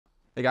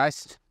Hey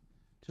guys,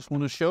 just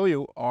want to show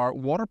you our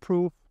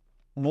waterproof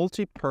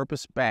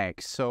multi-purpose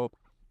bags. So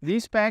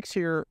these bags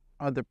here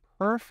are the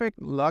perfect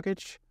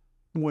luggage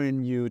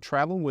when you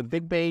travel with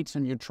big baits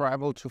and you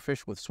travel to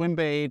fish with swim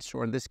baits,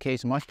 or in this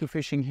case musky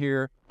fishing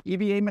here.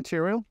 EVA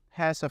material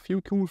has a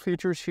few cool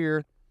features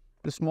here.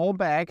 The small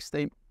bags,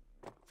 they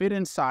fit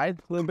inside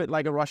a little bit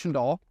like a Russian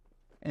doll,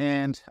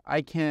 and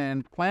I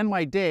can plan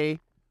my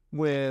day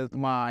with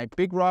my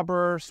big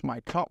rubbers, my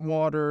top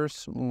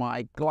waters,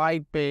 my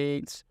glide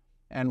baits,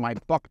 and my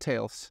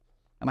bucktails.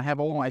 And I have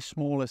all my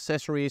small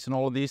accessories and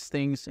all of these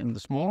things in the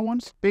smaller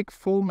ones. Big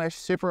full mesh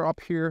zipper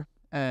up here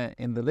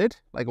in the lid,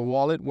 like a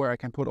wallet where I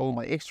can put all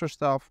my extra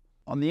stuff.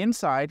 On the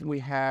inside, we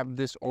have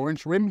this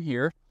orange rim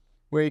here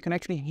where you can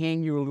actually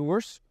hang your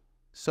lures.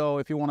 So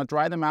if you want to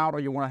dry them out or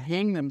you want to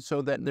hang them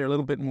so that they're a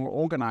little bit more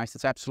organized,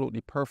 it's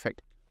absolutely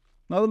perfect.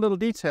 Another little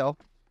detail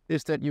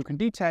is that you can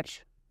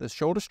detach the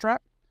shoulder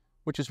strap,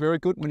 which is very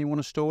good when you want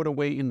to stow it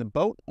away in the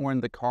boat or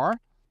in the car.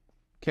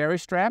 Carry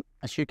strap,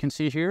 as you can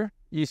see here,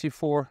 easy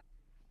for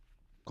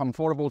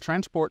comfortable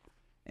transport.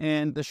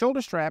 And the shoulder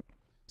strap,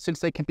 since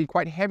they can be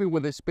quite heavy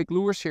with these big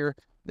lures here,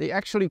 they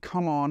actually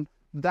come on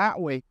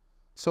that way,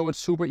 so it's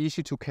super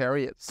easy to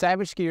carry it.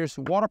 Savagegear's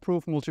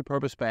waterproof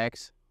multi-purpose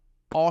bags,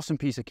 awesome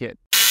piece of kit.